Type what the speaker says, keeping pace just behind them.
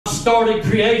started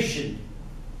creation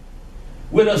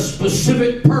with a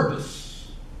specific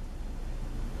purpose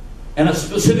and a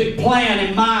specific plan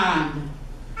in mind.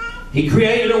 He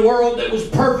created a world that was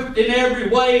perfect in every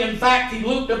way. In fact, He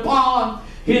looked upon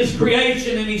His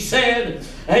creation and He said,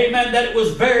 amen, that it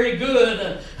was very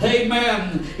good.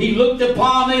 Amen. He looked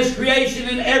upon His creation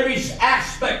in every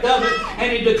aspect of it,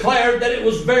 and He declared that it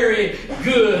was very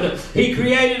good. He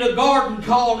created a garden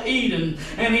called Eden,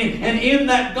 and in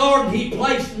that garden He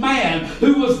placed man,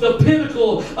 who was the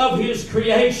pinnacle of His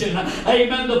creation.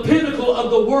 Amen. The pinnacle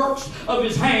of the works of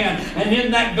His hand. And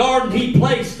in that garden He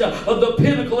placed the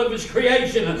pinnacle of His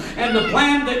creation. And the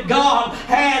plan that God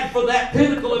had for that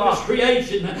pinnacle of His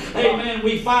creation, amen,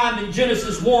 we find in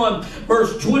Genesis 1,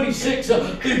 verse 26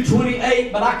 through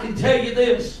 28. But I can tell you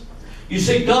this. You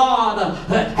see, God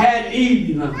had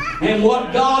Eden, and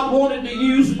what God wanted to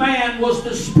use man was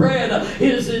to spread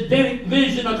His Edenic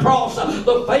vision across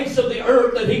the face of the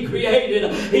earth that He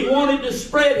created. He wanted to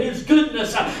spread His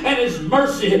goodness and His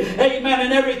mercy, amen,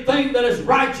 and everything that is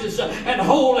righteous and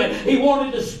holy. He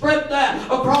wanted to spread that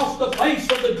across the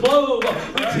face of the globe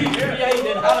which He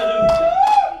created.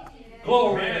 Hallelujah.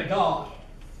 Glory to God.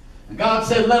 God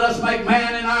said, let us make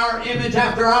man in our image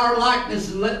after our likeness,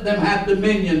 and let them have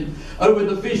dominion over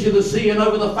the fish of the sea, and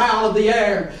over the fowl of the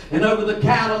air, and over the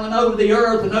cattle, and over the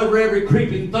earth, and over every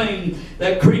creeping thing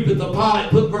that creepeth upon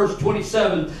it. Put verse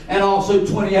 27 and also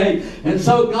 28. And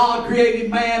so God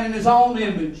created man in His own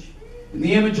image. In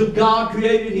the image of God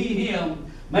created He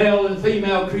him. Male and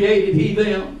female created He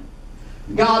them.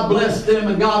 God blessed them,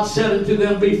 and God said unto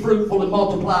them, be fruitful and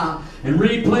multiply, and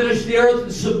replenish the earth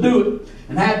and subdue it,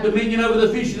 and have dominion over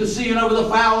the fish of the sea, and over the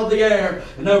fowl of the air,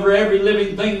 and over every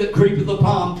living thing that creepeth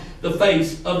upon the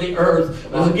face of the earth.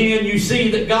 Again, you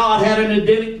see that God had an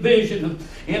Edenic vision.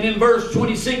 And in verse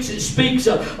 26 it speaks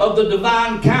of the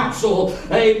divine counsel,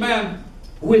 amen,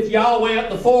 with Yahweh at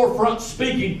the forefront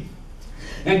speaking.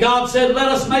 And God said, let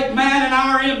us make man in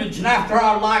our image and after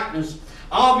our likeness.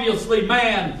 Obviously,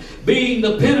 man, being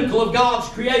the pinnacle of God's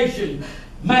creation,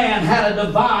 man had a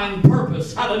divine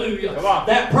purpose. Hallelujah.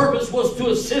 That purpose was to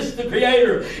assist the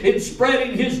Creator in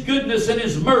spreading His goodness and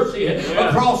His mercy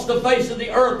across the face of the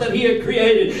earth that He had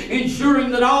created,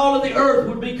 ensuring that all of the earth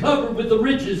would be covered with the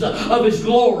riches of His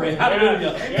glory.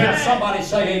 Hallelujah. Can somebody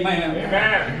say amen?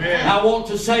 Amen. I want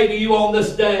to say to you on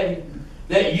this day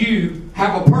that you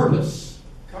have a purpose.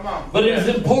 But it is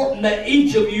important that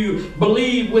each of you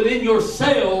believe within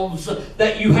yourselves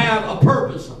that you have a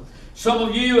purpose. Some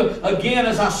of you, again,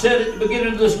 as I said at the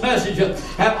beginning of this message,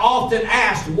 have often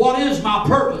asked, what is my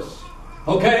purpose?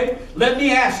 Okay? Let me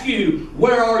ask you,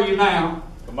 where are you now?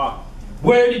 Come on.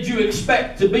 Where did you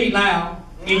expect to be now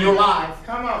in your life?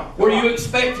 Come on. Were you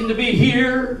expecting to be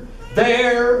here,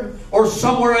 there, or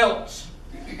somewhere else?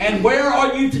 And where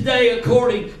are you today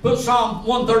according, put Psalm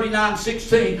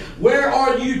 139:16, where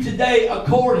are you today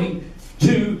according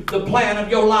to the plan of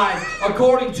your life,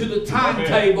 according to the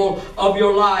timetable of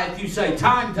your life? You say,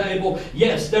 timetable?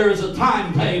 Yes, there is a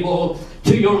timetable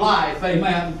to your life.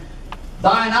 Amen.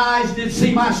 Thine eyes did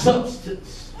see my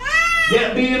substance,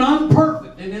 yet being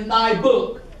unperfect, and in thy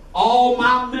book all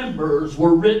my members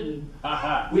were written,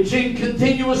 which in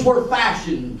continuous were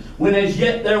fashioned, when as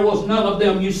yet there was none of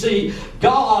them. You see,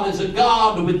 God is a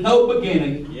God with no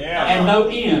beginning and no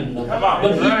end.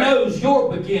 But He knows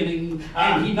your beginning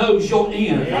and He knows your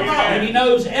end. And He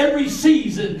knows every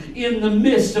season in the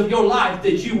midst of your life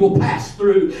that you will pass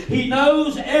through. He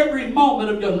knows every moment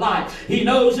of your life. He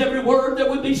knows every word that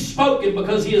would be spoken,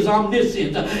 because He is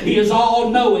omniscient. He is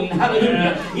all-knowing.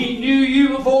 Hallelujah. He knew you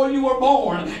before you were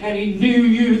born, and He knew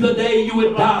you the day you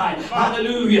would die.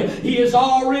 Hallelujah. He has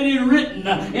already written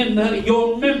in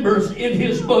your members in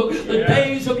His book. The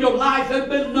days of your life have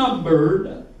been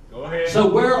numbered. Go ahead.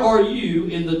 So where are you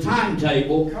in the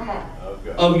timetable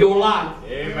of your life?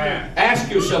 Amen. Ask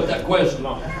yourself that question.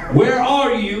 Where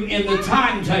are you in the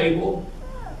timetable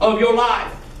of your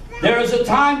life? There is a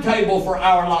timetable for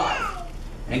our life.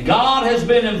 And God has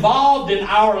been involved in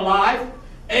our life.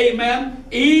 Amen.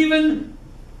 Even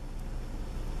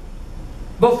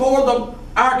before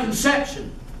our conception.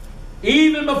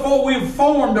 Even before we were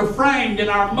formed or framed in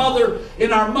our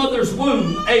mother's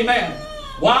womb. Amen.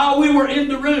 While we were in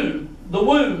the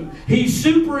womb, He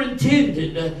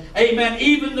superintended, amen,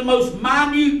 even the most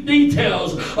minute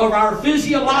details of our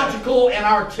physiological and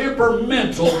our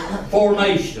temperamental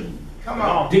formation. Come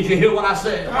on. Did you hear what I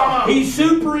said? Come on. He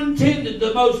superintended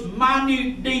the most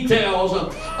minute details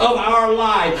of our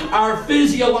life, our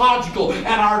physiological and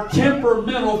our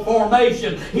temperamental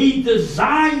formation. He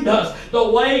designed us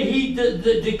the way He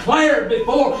declared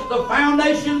before the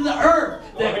foundation of the earth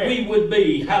that we would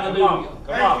be. Hallelujah.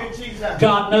 Thank you, Jesus.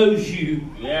 God knows you.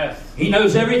 Yes. He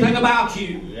knows everything about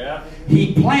you. Yeah.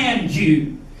 He planned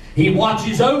you. He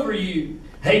watches over you.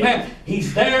 Amen.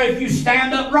 He's there if you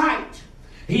stand upright.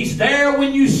 He's there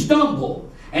when you stumble.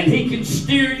 And He can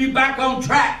steer you back on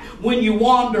track when you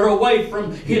wander away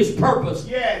from His purpose.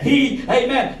 Yes.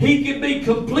 Amen. He can be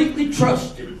completely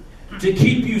trusted to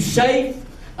keep you safe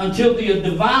until the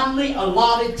divinely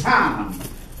allotted time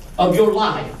of your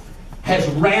life has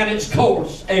ran its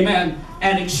course. Amen.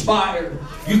 And expired.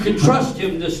 You can trust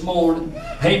Him this morning.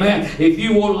 Amen. If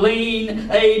you will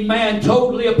lean, amen,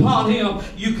 totally upon Him,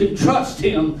 you can trust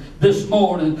Him this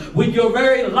morning. With your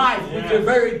very life, with your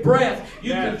very breath,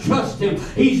 you can trust Him.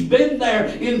 He's been there.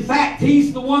 In fact,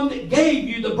 He's the one that gave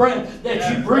you the breath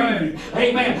that you breathe.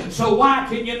 Amen. So why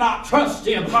can you not trust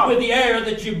Him with the air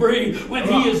that you breathe when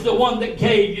He is the one that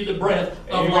gave you the breath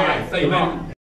of life? Amen.